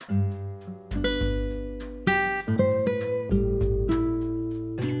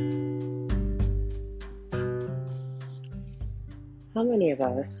How many of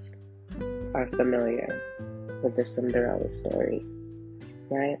us are familiar with the Cinderella story,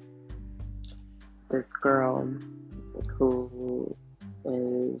 right? This girl who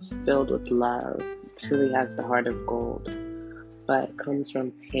is filled with love, truly has the heart of gold, but comes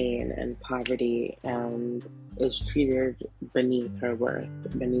from pain and poverty and is treated beneath her worth,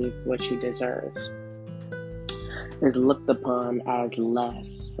 beneath what she deserves, is looked upon as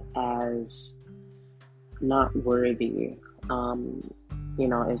less, as not worthy,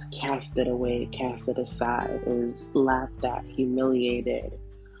 is casted away, casted aside, is laughed at, humiliated,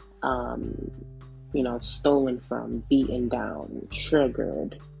 stolen from, beaten down,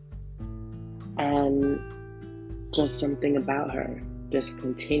 triggered. And just something about her just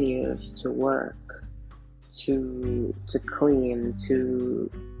continues to work, to clean, to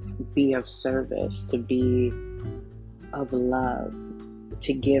be of service, to be of love,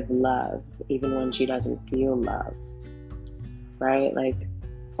 to give love, even when she doesn't feel love, right? Like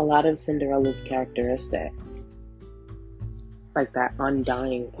a lot of Cinderella's characteristics, like that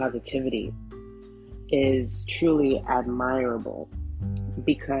undying positivity, is truly admirable,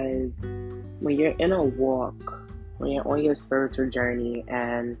 because when you're in a walk, when you're on your spiritual journey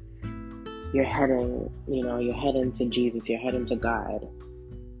and you're heading to Jesus, you're heading to God,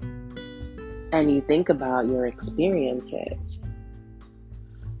 and you think about your experiences,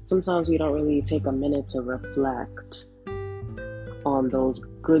 sometimes we don't really take a minute to reflect on those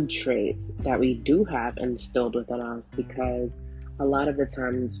good traits that we do have instilled within us, because a lot of the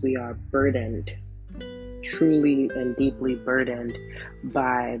times we are burdened, truly and deeply burdened,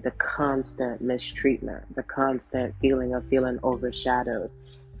 by the constant mistreatment, the constant feeling of feeling overshadowed,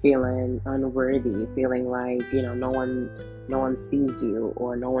 feeling unworthy, feeling like no one sees you,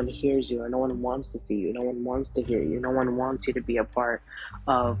 or no one hears you, or no one wants to see you, no one wants to hear you, no one wants you to be a part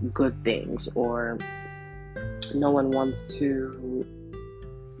of good things, or no one wants to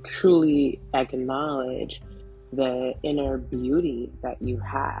truly acknowledge the inner beauty that you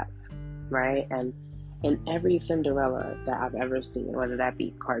have, right? And in every Cinderella that I've ever seen, whether that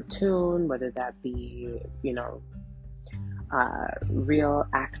be cartoon, whether that be real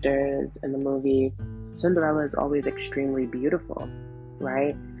actors in the movie, Cinderella is always extremely beautiful,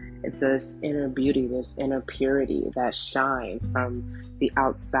 right? It's this inner beauty, this inner purity that shines from the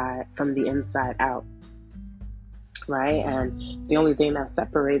outside, from the inside out, right? And the only thing that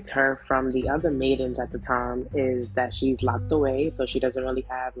separates her from the other maidens at the time is that she's locked away, so she doesn't really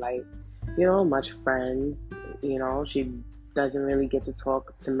have much friends. She doesn't really get to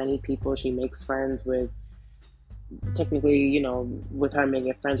talk to many people. She makes friends with, technically, with her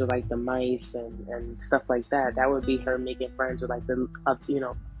making friends with like the mice and stuff like that, that would be her making friends with like the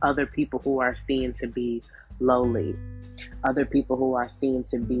other people who are seen to be lowly, other people who are seen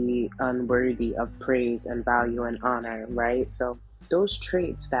to be unworthy of praise and value and honor, right? So those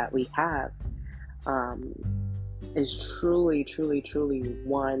traits that we have is truly, truly, truly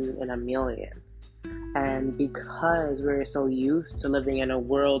one in a million. And because we're so used to living in a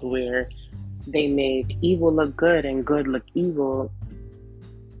world where they make evil look good and good look evil,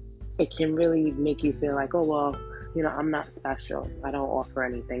 it can really make you feel like, oh, well, I'm not special. I don't offer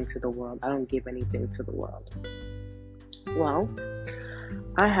anything to the world. I don't give anything to the world. Well,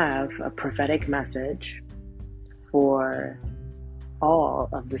 I have a prophetic message for all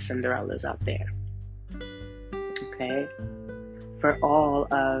of the Cinderellas out there. Okay? For all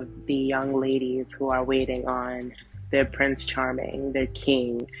of the young ladies who are waiting on their Prince Charming, their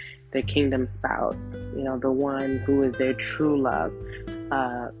king, their kingdom spouse, the one who is their true love,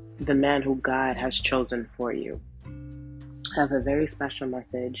 the man who God has chosen for you. I have a very special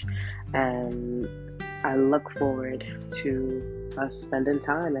message, and I look forward to us spending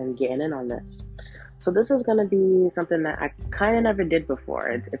time and getting in on this. So this is going to be something that I kind of never did before.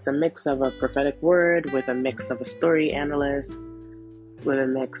 It's a mix of a prophetic word with a mix of a story analyst, with a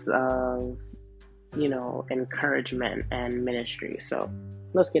mix of, encouragement and ministry. So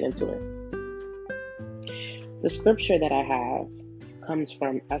let's get into it. The scripture that I have comes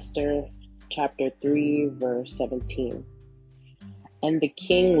from Esther chapter 3, verse 17. And the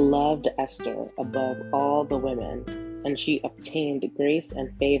king loved Esther above all the women, and she obtained grace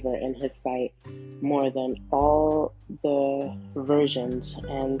and favor in his sight more than all the virgins,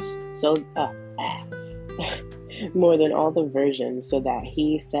 and so more than all the virgins, so that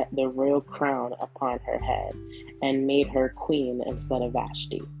he set the royal crown upon her head and made her queen instead of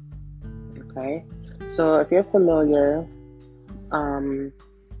Vashti. Okay, so if you're familiar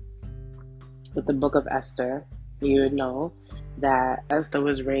with the book of Esther, you would know that Esther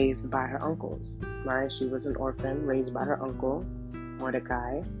was raised by her uncles, right? She was an orphan raised by her uncle,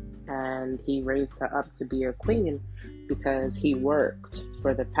 Mordecai. and he raised her up to be a queen because he worked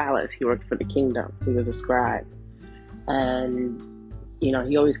for the palace, he worked for the kingdom, he was a scribe. And he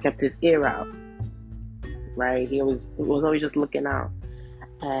always kept his ear out, right? He was always just looking out.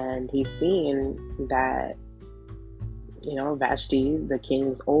 And he's seen that, Vashti, the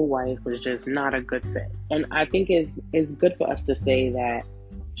king's old wife, was just not a good fit. And I think it's good for us to say that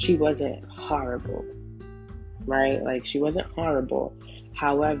she wasn't horrible, right? Like, she wasn't horrible.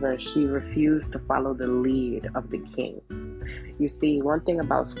 However, she refused to follow the lead of the king. You see, one thing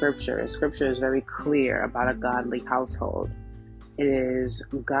about Scripture is very clear about a godly household. It is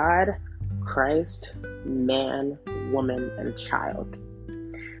God, Christ, man, woman, and child.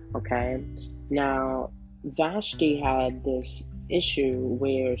 Okay? Now, Vashti had this issue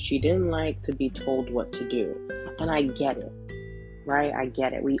where she didn't like to be told what to do. And I get it, right? I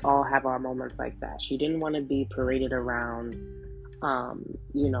get it. We all have our moments like that. She didn't want to be paraded around,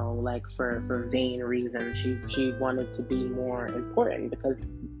 like for vain reasons. She wanted to be more important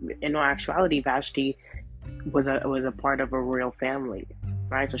because in actuality, Vashti was a part of a royal family,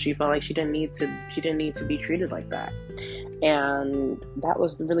 right? So she felt like she didn't need to be treated like that. And that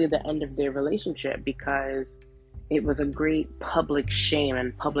was really the end of their relationship, because it was a great public shame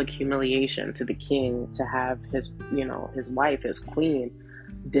and public humiliation to the king to have his wife, his queen,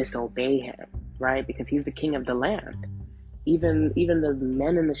 disobey him, right? Because he's the king of the land. Even the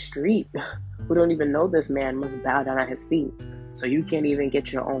men in the street who don't even know this man must bow down at his feet. So you can't even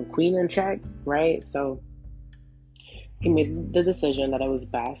get your own queen in check, right? So he made the decision that it was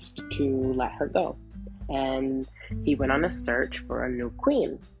best to let her go. And he went on a search for a new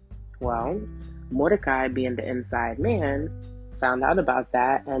queen. Well, Mordecai, being the inside man, found out about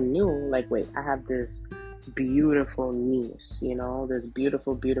that and knew, like, wait, I have this beautiful niece, this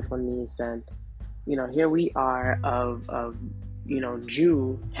beautiful, beautiful niece. And, here we are of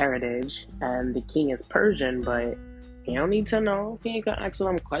Jew heritage, and the king is Persian, but he don't need to know. He ain't gonna ask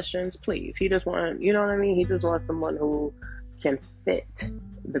them questions, please. He just want, you know what I mean? He just wants someone who can fit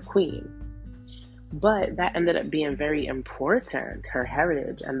the queen. But that ended up being very important. Her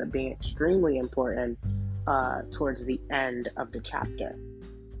heritage ended up being extremely important towards the end of the chapter.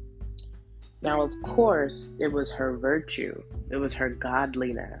 Now, of course, it was her virtue. It was her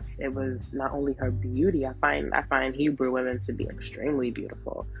godliness. It was not only her beauty. I find Hebrew women to be extremely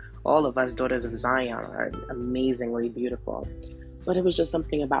beautiful. All of us daughters of Zion are amazingly beautiful. But it was just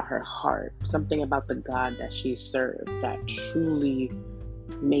something about her heart, something about the God that she served that truly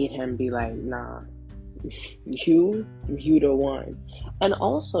made him be like, nah, you the one. And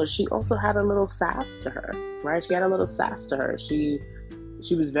also, she also had a little sass to her, right? She had a little sass to her. She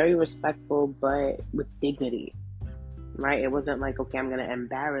was very respectful, but with dignity, right? It wasn't like, okay, I'm going to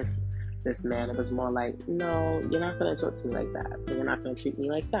embarrass this man. It was more like, no, you're not going to talk to me like that. You're not going to treat me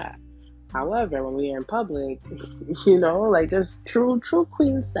like that. However, when we are in public, like just true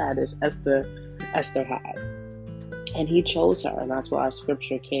queen status, Esther had. And he chose her, and that's where our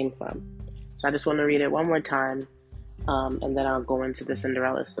scripture came from. So I just want to read it one more time, and then I'll go into the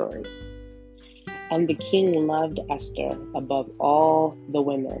Cinderella story. And the king loved Esther above all the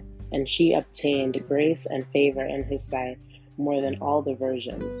women, and she obtained grace and favor in his sight more than all the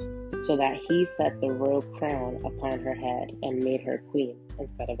virgins, so that he set the royal crown upon her head and made her queen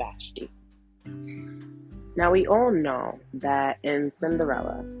instead of Vashti. Now, we all know that in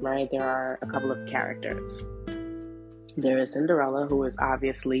Cinderella, right, there are a couple of characters. There is Cinderella, who is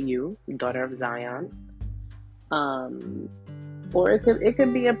obviously you, daughter of Zion. Or it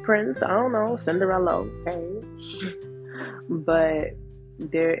could be a prince. I don't know, Cinderella, okay. But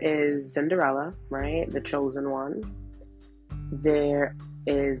there is Cinderella, right, the chosen one. There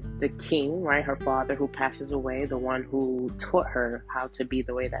is the king, right, her father who passes away, the one who taught her how to be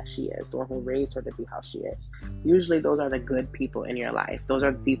the way that she is, the one who raised her to be how she is. Usually those are the good people in your life. Those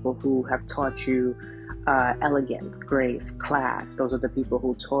are the people who have taught you elegance, grace, class. Those are the people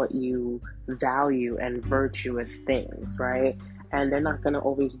who taught you value and virtuous things, right? And they're not going to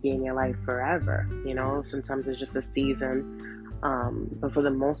always be in your life forever. Sometimes it's just a season. But for the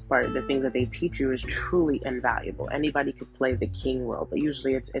most part, the things that they teach you is truly invaluable. Anybody could play the king role, but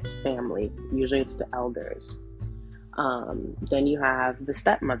usually it's family. Usually it's the elders. Then you have the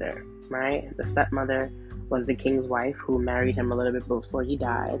stepmother, right? The stepmother was the king's wife who married him a little bit before he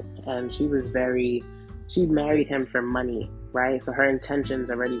died. And she married him for money, right? So her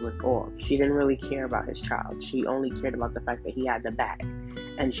intentions already was off. She didn't really care about his child. She only cared about the fact that he had the bag.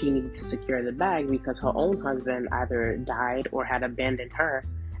 And she needed to secure the bag because her own husband either died or had abandoned her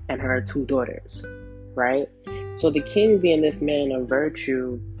and her two daughters, right? So the king, being this man of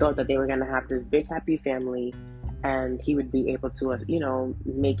virtue, thought that they were going to have this big happy family and he would be able to,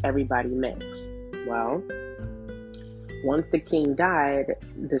 make everybody mix. Well, once the king died,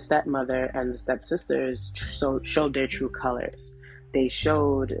 the stepmother and the stepsisters showed their true colors. They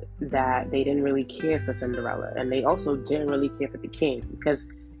showed that they didn't really care for Cinderella, and they also didn't really care for the king, because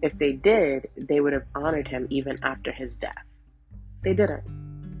if they did, they would have honored him even after his death. They didn't.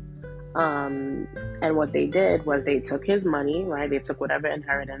 And what they did was they took his money, right? They took whatever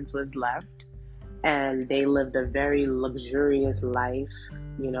inheritance was left, and they lived a very luxurious life.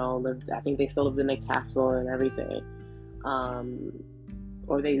 I think they still lived in a castle and everything.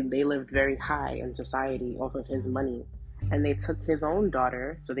 Or they lived very high in society off of his money. And they took his own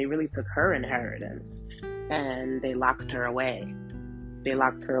daughter, so they really took her inheritance, and they locked her away. They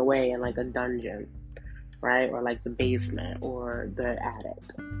locked her away in like a dungeon, right? Or like the basement or the attic.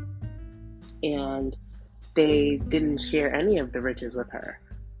 And they didn't share any of the riches with her.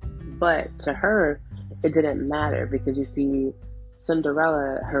 But to her, it didn't matter, because you see,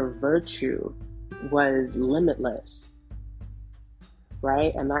 Cinderella, her virtue was limitless,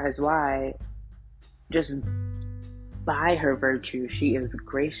 right? And that is why, just by her virtue, she is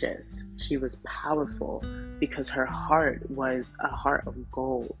gracious. She was powerful, because her heart was a heart of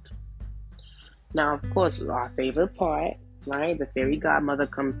gold. Now, of course, our favorite part, right? The fairy godmother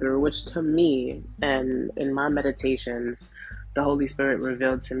come through, which to me, and in my meditations, the Holy Spirit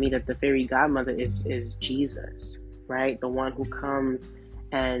revealed to me that the fairy godmother is Jesus, right? The one who comes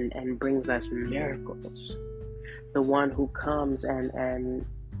and brings us miracles. The one who comes and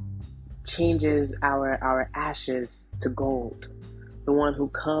changes our ashes to gold. The one who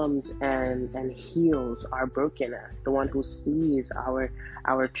comes and heals our brokenness. The one who sees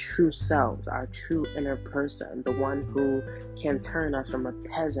our true selves, our true inner person. The one who can turn us from a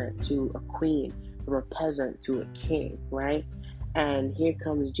peasant to a queen, from a peasant to a king, right? And here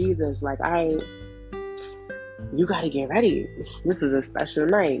comes Jesus, like, you got to get ready. This is a special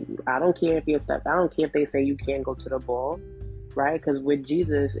night. I don't care if I don't care if they say you can't go to the ball, right? Because with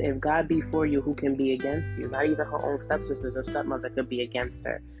Jesus, if God be for you, who can be against you? Not even her own stepsisters and stepmother could be against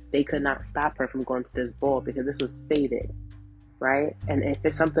her. They could not stop her from going to this ball, because this was fated, right? And if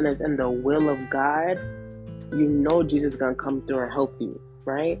it's something that's in the will of God, Jesus is going to come through and help you,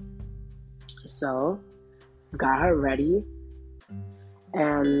 right? So, got her ready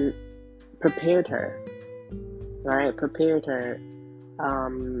and prepared her, right? Prepared her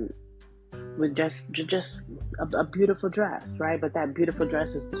with just a beautiful dress, right? But that beautiful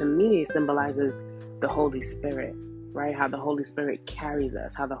dress to me, symbolizes the Holy Spirit, right? How the Holy Spirit carries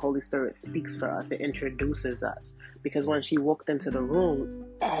us, how the Holy Spirit speaks for us, it introduces us. Because when she walked into the room,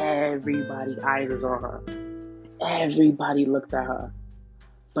 everybody's eyes was on her. Everybody looked at her,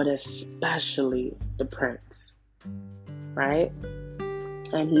 but especially the prince, right?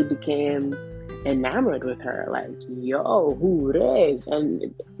 And he became enamored with her, like, yo, who it is?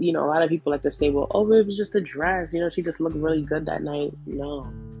 And a lot of people like to say, well, oh, it was just a dress, she just looked really good that night. No,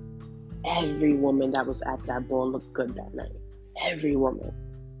 every woman that was at that ball looked good that night. Every woman.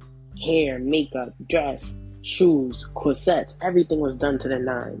 Hair, makeup, dress, shoes, corsets, everything was done to the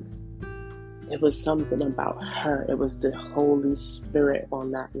nines. It was something about her. It was the Holy Spirit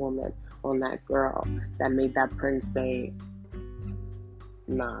on that woman, on that girl, that made that prince say,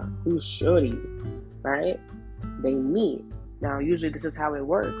 nah, who's shorty, right? They meet. Now, usually this is how it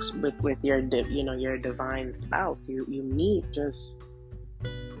works with your divine spouse. You meet just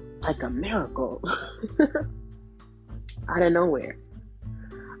like a miracle out of nowhere.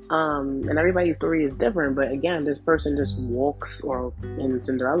 And everybody's story is different, but again, this person just walks, or in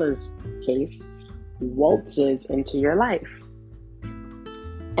Cinderella's case, waltzes into your life.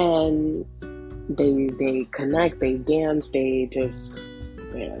 And they connect, they dance,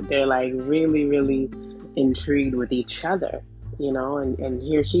 they're like really, really intrigued with each other, and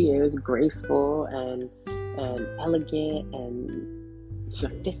here she is, graceful and elegant and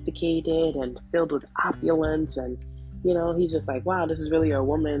sophisticated and filled with opulence, and he's just like, wow, this is really a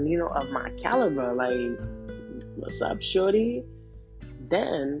woman, of my caliber, like, what's up, shorty?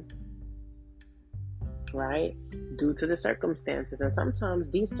 Then, right, due to the circumstances, and sometimes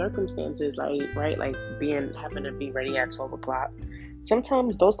these circumstances, like having to be ready at 12 o'clock,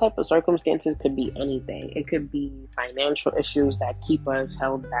 sometimes those type of circumstances could be anything. It could be financial issues that keep us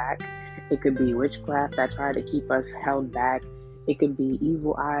held back. It could be witchcraft that try to keep us held back. It could be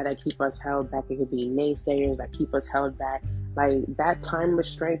evil eye that keep us held back. It could be naysayers that keep us held back. Like, that time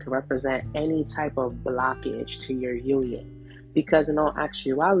restraint could represent any type of blockage to your union. Because in all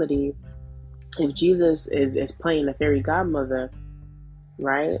actuality, if Jesus is playing the fairy godmother,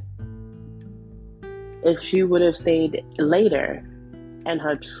 right? If she would have stayed later, and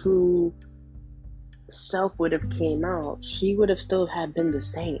her true self would have came out, she would have still had been the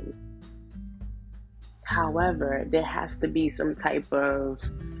same. However, there has to be some type of,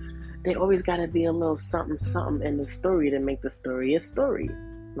 there always got to be a little something, something in the story to make the story a story,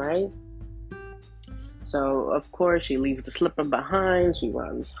 right? So, of course, she leaves the slipper behind. She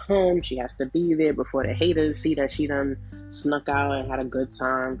runs home. She has to be there before the haters see that she done snuck out and had a good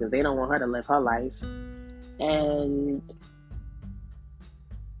time, because they don't want her to live her life. And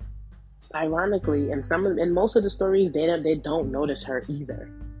ironically, in most of the stories, they don't notice her either.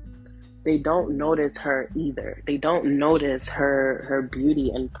 They don't notice her either. They don't notice her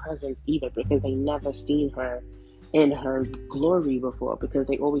beauty and presence either, because they never seen her in her glory before, because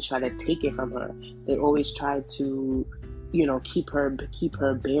they always try to take it from her. They always try to, keep her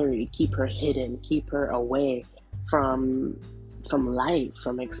buried, keep her hidden, keep her away from life,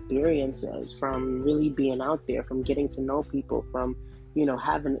 from experiences, from really being out there, from getting to know people, from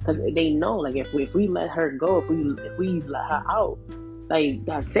having, because they know, like, if we let her go, if we let her out, like,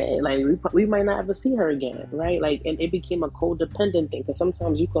 that's it. Like, we might not ever see her again, right? Like, and it became a codependent thing, because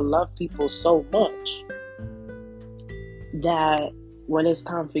sometimes you can love people so much that when it's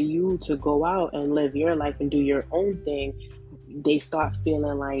time for you to go out and live your life and do your own thing, they start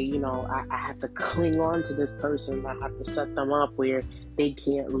feeling like, I have to cling on to this person. I have to set them up where they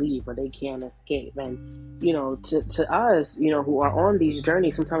can't leave or they can't escape. And, to us, who are on these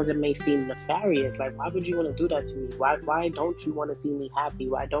journeys, sometimes it may seem nefarious. Like, why would you want to do that to me? Why don't you want to see me happy?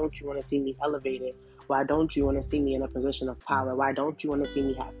 Why don't you want to see me elevated? Why don't you want to see me in a position of power? Why don't you want to see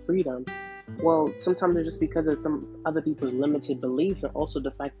me have freedom? Well, sometimes it's just because of some other people's limited beliefs, and also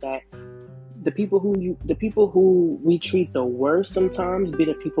the fact that the people who we treat the worst sometimes be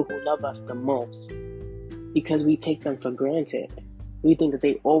the people who love us the most, because we take them for granted. We think that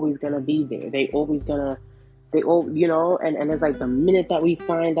they always gonna be there. And it's like the minute that we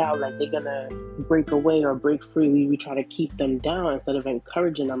find out, like, they're gonna break away or break free, we try to keep them down instead of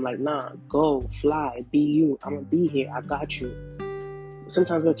encouraging them. Like, nah, go, fly, be you. I'm gonna be here. I got you.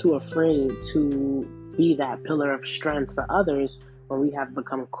 Sometimes we're too afraid to be that pillar of strength for others when we have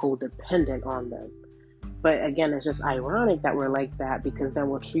become codependent on them. But again, it's just ironic that we're like that, because then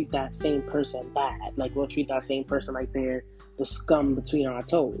we'll treat that same person bad. Like, we'll treat that same person like they're the scum between our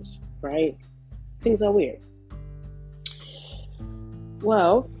toes, right? Things are weird.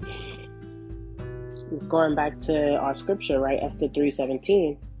 Well, going back to our scripture, right? Esther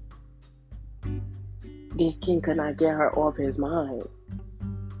 3:17. This king could not get her off his mind.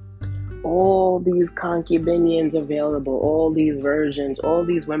 All these concubines available, all these virgins, all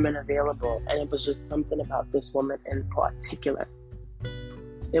these women available. And it was just something about this woman in particular.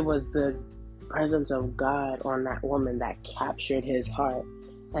 It was the presence of God on that woman that captured his heart,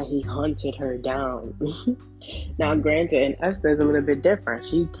 and he hunted her down. Now, granted, in Esther is a little bit different.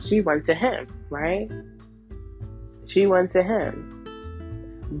 She went to him, right? She went to him.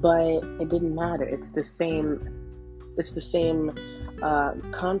 But it didn't matter. It's the same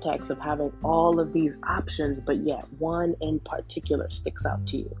context of having all of these options, but yet one in particular sticks out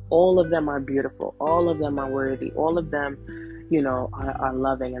to you. All of them are beautiful. All of them are worthy. All of them, are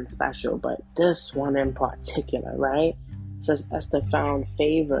loving and special. But this one in particular, right? It says Esther found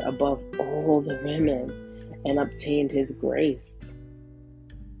favor above all the women and obtained his grace.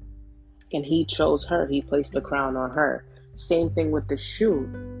 And he chose her. He placed the crown on her. Same thing with the shoe.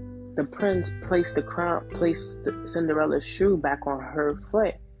 The prince placed Cinderella's shoe back on her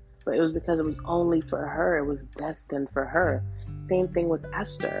foot, but it was because it was only for her. It was destined for her. Same thing with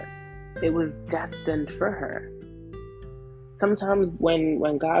Esther. It was destined for her. Sometimes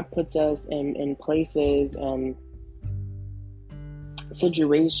when God puts us in places and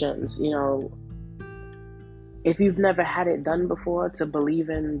situations, if you've never had it done before, to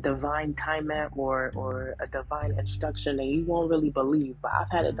believe in divine timing or a divine instruction, then you won't really believe. But I've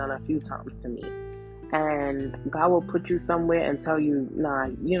had it done a few times to me. And God will put you somewhere and tell you, nah,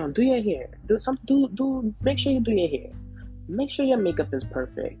 do your hair. Make sure you do your hair. Make sure your makeup is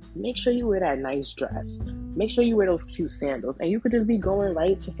perfect. Make sure you wear that nice dress. Make sure you wear those cute sandals. And you could just be going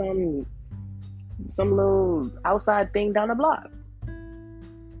right to some little outside thing down the block.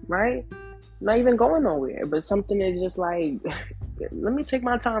 Right? Not even going nowhere, but something is just like, let me take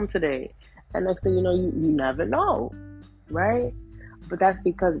my time today. And next thing you know, you never know, right? But that's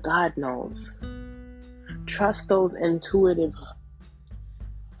because God knows. Trust those intuitive,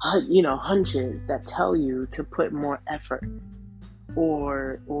 hunches that tell you to put more effort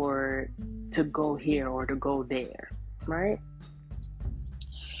or to go here or to go there, right?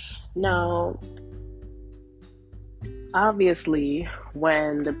 Now, obviously,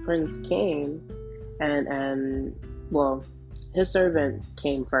 when the prince came and His servant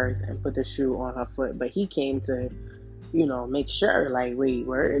came first and put the shoe on her foot, but he came to, make sure, like, wait,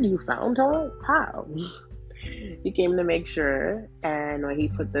 where you found her? How? He came to make sure, and when he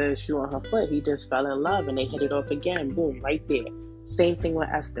put the shoe on her foot, he just fell in love, and they hit it off again. Boom, right there. Same thing with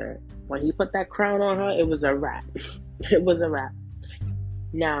Esther. When he put that crown on her, it was a wrap. It was a wrap.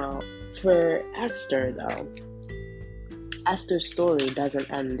 Now, for Esther, though, Esther's story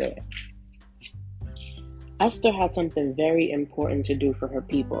doesn't end there. Esther had something very important to do for her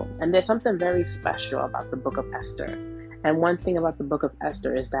people, and there's something very special about the book of Esther. And one thing about the book of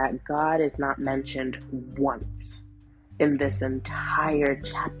Esther is that God is not mentioned once in this entire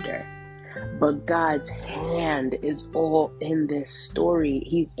chapter. But God's hand is all in this story.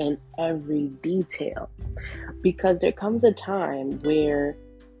 He's in every detail. Because there comes a time where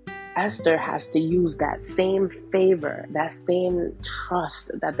Esther has to use that same favor, that same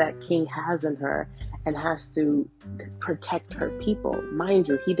trust that king has in her, and has to protect her people. Mind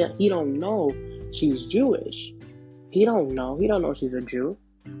you, he don't know she's Jewish. He don't know she's a Jew.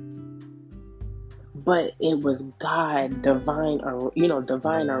 But it was God, divine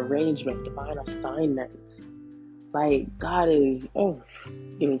arrangement, divine assignments. Like, God is,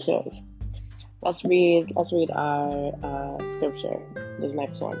 giving chills. Let's read our scripture, this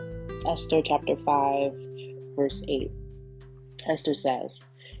next one. Esther chapter 5, verse 8. Esther says,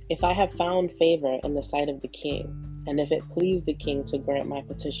 "If I have found favor in the sight of the king, and if it please the king to grant my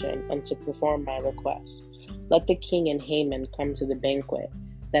petition and to perform my request, let the king and Haman come to the banquet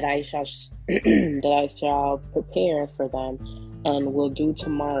that I shall prepare for them, and will do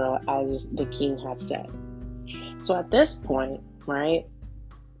tomorrow as the king hath said." So at this point, right,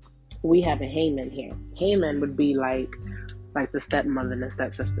 we have a Haman here. Haman would be like the stepmother and the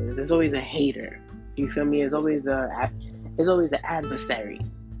stepsisters. There's always a hater. You feel me? There's always an adversary,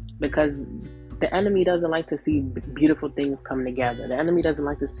 because the enemy doesn't like to see beautiful things come together. The enemy doesn't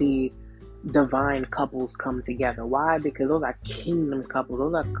like to see divine couples come together. Why? Because those are kingdom couples.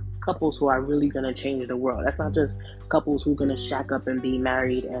 Those are couples who are really going to change the world. That's not just couples who are going to shack up and be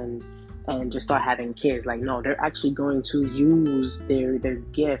married and just start having kids. Like, no, they're actually going to use their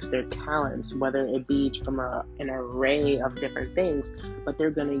gifts, their talents, whether it be from an array of different things, but they're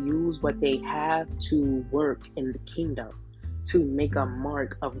going to use what they have to work in the kingdom, to make a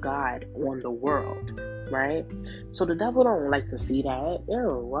mark of God on the world, right? So the devil don't like to see that. Ew,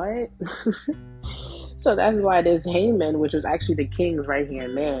 what? So that's why this Haman, which was actually the king's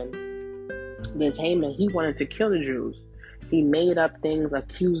right-hand man, this Haman, he wanted to kill the Jews. He made up things,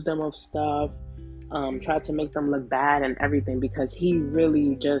 accused them of stuff, tried to make them look bad and everything, because he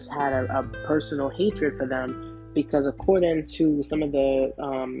really just had a personal hatred for them. Because according to some of the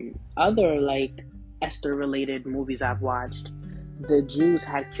other, like, Esther-related movies I've watched, the Jews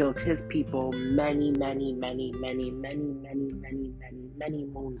had killed his people many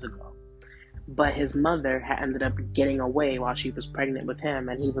moons ago. But his mother had ended up getting away while she was pregnant with him,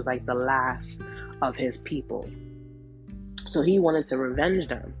 and he was like the last of his people. So he wanted to revenge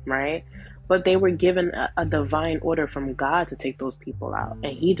them, right? But they were given a divine order from God to take those people out,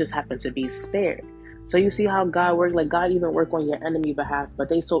 and he just happened to be spared. So you see how God worked. Like, God even work on your enemy behalf, but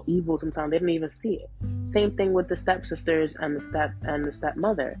they so evil sometimes they don't even see it. Same thing with the stepsisters and the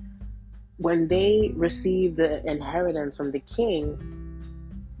stepmother. When they received the inheritance from the king,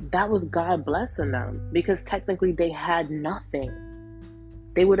 that was God blessing them, because technically they had nothing.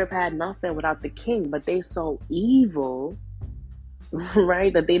 They would have had nothing without the king, but they so evil,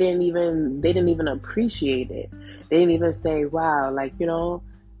 right, that they didn't even appreciate it. They didn't even say, wow, like,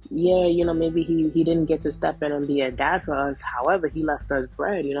 yeah, maybe he didn't get to step in and be a dad for us. However, he left us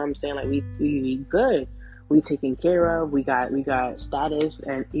bread. You know what I'm saying? Like, we good. We taken care of. We got status,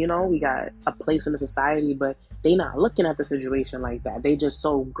 and we got a place in the society. But they not looking at the situation like that. They just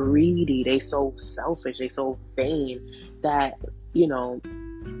so greedy. They so selfish. They so vain that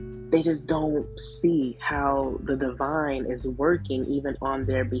they just don't see how the divine is working even on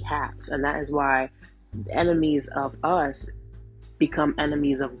their behalf. And that is why enemies of us become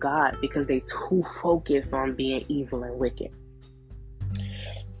enemies of God, because they too focused on being evil and wicked.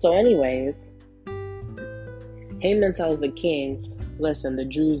 So anyways, Haman tells the king, listen, the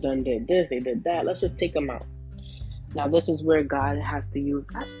Jews done did this, they did that, let's just take them out. Now this is where God has to use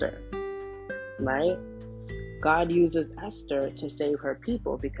Esther, right? God uses Esther to save her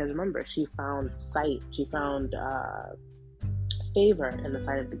people, because remember, she found favor in the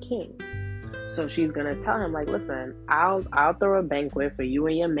sight of the king. So she's gonna tell him, like, listen, I'll throw a banquet for you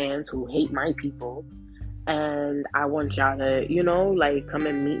and your mans who hate my people, and I want y'all to, like, come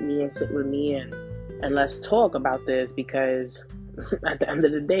and meet me and sit with me and let's talk about this, because at the end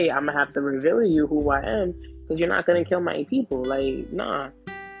of the day, I'm gonna have to reveal to you who I am. because you're not going to kill my people. Like, nah.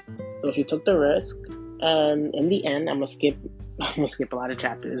 So she took the risk, and in the end, I'm gonna skip a lot of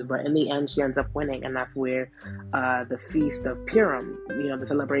chapters, but in the end, she ends up winning, and that's where the feast of Purim, the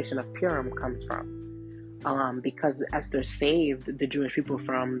celebration of Purim, comes from. Because Esther saved the Jewish people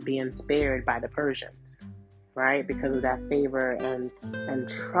from being spared by the Persians, right? Because of that favor and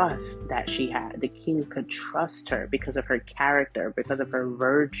trust that she had. The king could trust her because of her character, because of her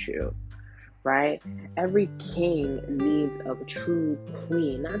virtue, right? Every king needs a true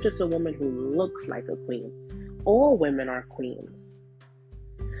queen, not just a woman who looks like a queen. All women are queens.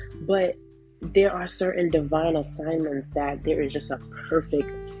 But there are certain divine assignments that there is just a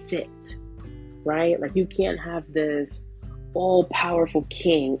perfect fit, right? Like, you can't have this all-powerful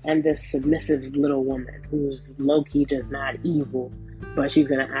king and this submissive little woman who's low-key just mad evil, but she's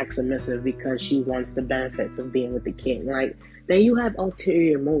gonna act submissive because she wants the benefits of being with the king. Like, then you have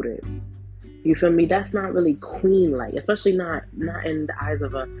ulterior motives. You feel me? That's not really queen-like, especially not in the eyes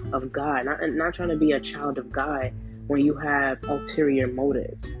of God. Not trying to be a child of God when you have ulterior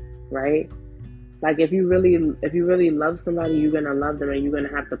motives, right? Like, if you really love somebody, you're gonna love them, and you're gonna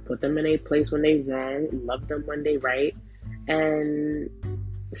have to put them in a place when they wrong, love them when they right, and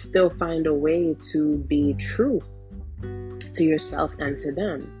still find a way to be true to yourself and to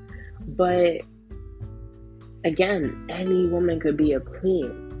them. But again, any woman could be a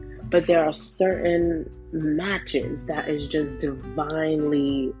queen. But there are certain matches that is just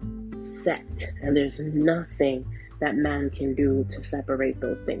divinely set, and there's nothing that man can do to separate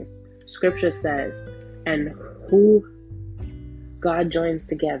those things. Scripture says, and who God joins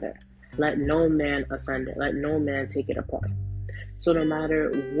together, let no man asunder, let no man take it apart. So no matter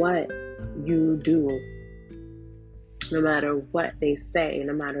what you do, no matter what they say,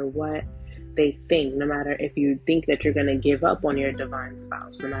 no matter what they think, no matter if you think that you're going to give up on your divine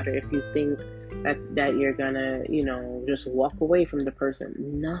spouse, no matter if you think that you're going to, just walk away from the person,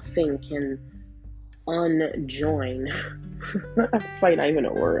 nothing can unjoin. That's probably not even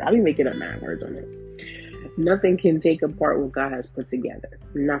a word. I'll be making up mad words on this. Nothing can take apart what God has put together.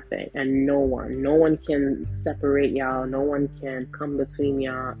 Nothing. And no one can separate y'all. No one can come between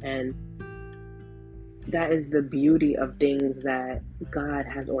y'all. And that is the beauty of things that God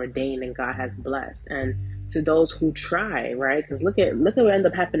has ordained and God has blessed. And to those who try, right? Because look at what ended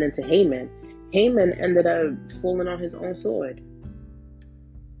up happening to Haman. Haman ended up falling on his own sword.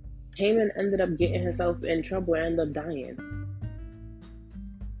 Haman ended up getting himself in trouble and ended up dying.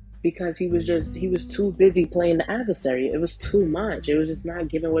 Because he was too busy playing the adversary. It was too much. It was just not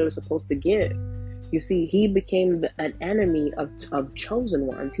giving what it was supposed to give. You see, he became an enemy of chosen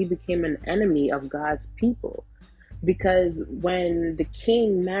ones. He became an enemy of God's people. Because when the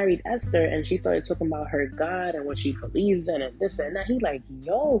king married Esther and she started talking about her God and what she believes in and this and that, he like,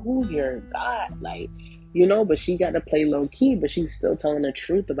 yo, who's your God? Like, but she got to play low key, but she's still telling the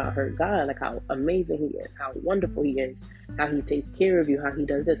truth about her God, like how amazing he is, how wonderful he is, how he takes care of you, how he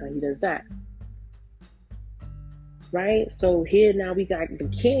does this, how he does that. Right? So here now we got the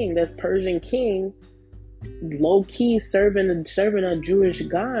king, this Persian king, low key serving a Jewish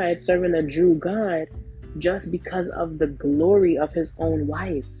God, serving a Jew God, just because of the glory of his own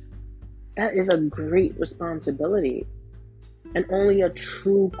wife. That is a great responsibility. And only a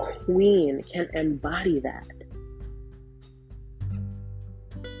true queen can embody that.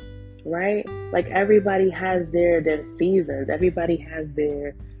 Right? Like, everybody has their seasons. Everybody has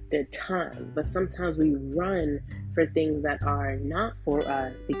their time. But sometimes we run for things that are not for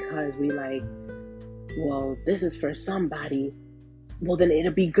us because we like, well, this is for somebody. Well, then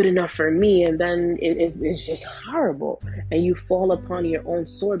it'll be good enough for me. And then it's just horrible. And you fall upon your own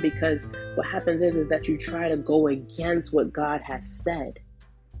sword because what happens is that you try to go against what God has said.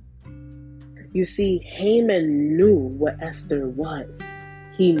 You see, Haman knew what Esther was.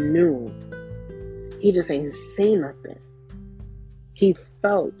 He knew. He just ain't say nothing. He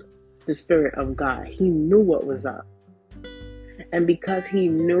felt the Spirit of God. He knew what was up. And because he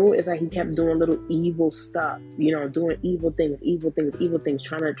knew, it's like he kept doing little evil stuff, doing evil things,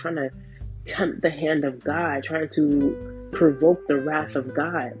 trying to tempt the hand of God, trying to provoke the wrath of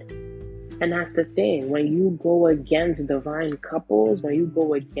God. And that's the thing. When you go against divine couples, when you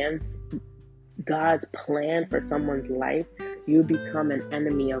go against God's plan for someone's life, you become an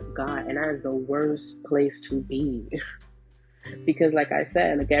enemy of God. And that is the worst place to be. Because like I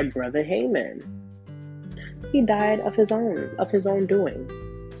said, look at Brother Haman. He died of his own doing.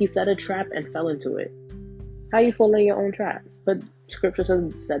 He set a trap and fell into it. How you fall in your own trap? But scripture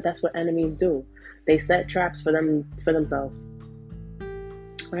says that that's what enemies do. They set traps for themselves.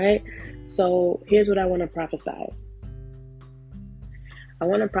 Right? So here's what I want to prophesize. I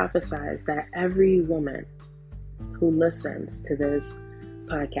want to prophesize that every woman who listens to this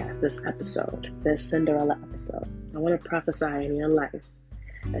podcast, this episode, this Cinderella episode, I want to prophesy in your life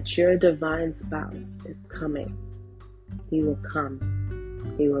that your divine spouse is coming. He will come.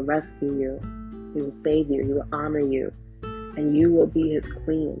 He will rescue you. He will save you. He will honor you. And you will be his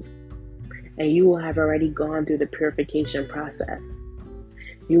queen. And you will have already gone through the purification process.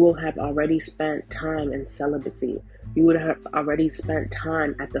 You will have already spent time in celibacy. You would have already spent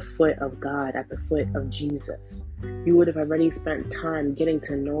time at the foot of God, at the foot of Jesus. You would have already spent time getting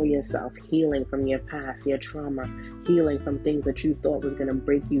to know yourself, healing from your past, your trauma, healing from things that you thought was going to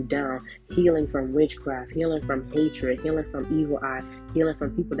break you down, healing from witchcraft, healing from hatred, healing from evil eye, healing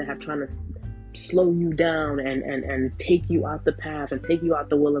from people that have trying to slow you down and take you out the path and take you out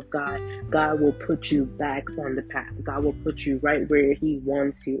the will of God. God will put you back on the path. God will put you right where he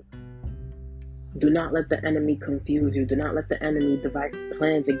wants you. Do not let the enemy confuse you. Do not let the enemy devise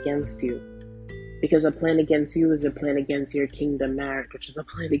plans against you. Because a plan against you is a plan against your kingdom marriage, which is a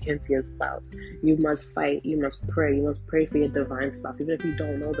plan against your spouse. You must fight. You must pray. You must pray for your divine spouse. Even if you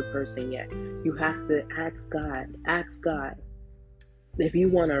don't know the person yet, you have to ask God. Ask God. If you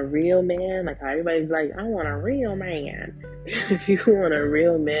want a real man, like everybody's like, I want a real man. If you want a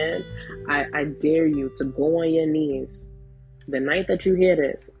real man, I dare you to go on your knees. The night that you hear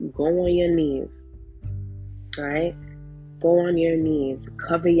this, go on your knees. All right? Go on your knees.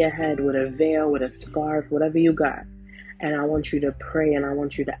 Cover your head with a veil, with a scarf, whatever you got. And I want you to pray and I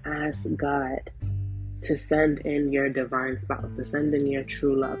want you to ask God to send in your divine spouse, to send in your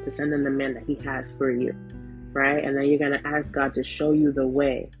true love, to send in the man that he has for you. Right? And then you're going to ask God to show you the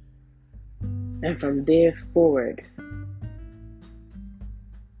way. And from there forward,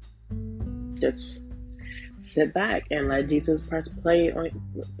 just sit back and let Jesus press play on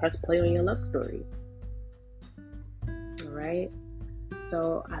your love story. All right?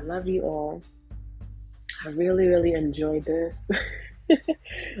 So I love you all. I really, really enjoyed this.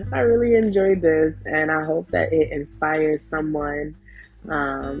 I really enjoyed this, and I hope that it inspires someone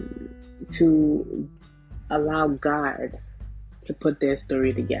to allow God to put their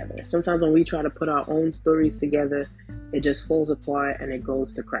story together. Sometimes when we try to put our own stories together, it just falls apart and it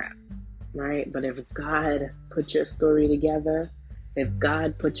goes to crap, right? But if God put your story together, if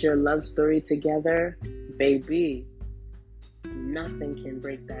God put your love story together, baby, nothing can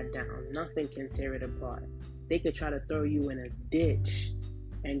break that down. Nothing can tear it apart. They could try to throw you in a ditch,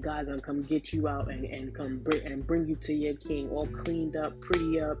 and God gonna come get you out and come bring you to your king, all cleaned up,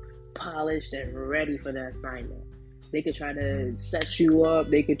 pretty up, polished, and ready for the assignment. They could try to set you up.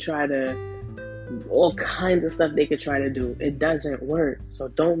 They could try to all kinds of stuff they could try to do. It doesn't work. So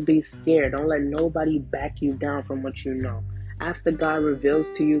don't be scared. Don't let nobody back you down from what you know. After God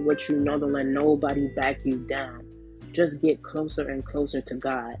reveals to you what you know, don't let nobody back you down. Just get closer and closer to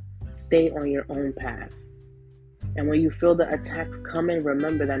God. Stay on your own path. And when you feel the attacks coming,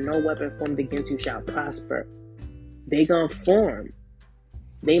 remember that no weapon formed against you shall prosper. They gonna form.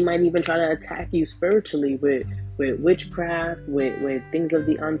 They might even try to attack you spiritually with witchcraft, with things of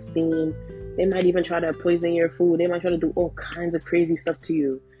the unseen. They might even try to poison your food. They might try to do all kinds of crazy stuff to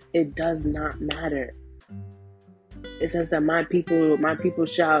you. It does not matter. It says that my people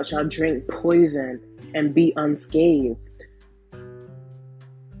shall drink poison and be unscathed.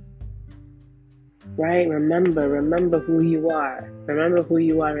 Right? Remember who you are. Remember who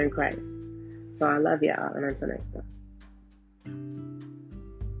you are in Christ. So I love y'all, and until next time.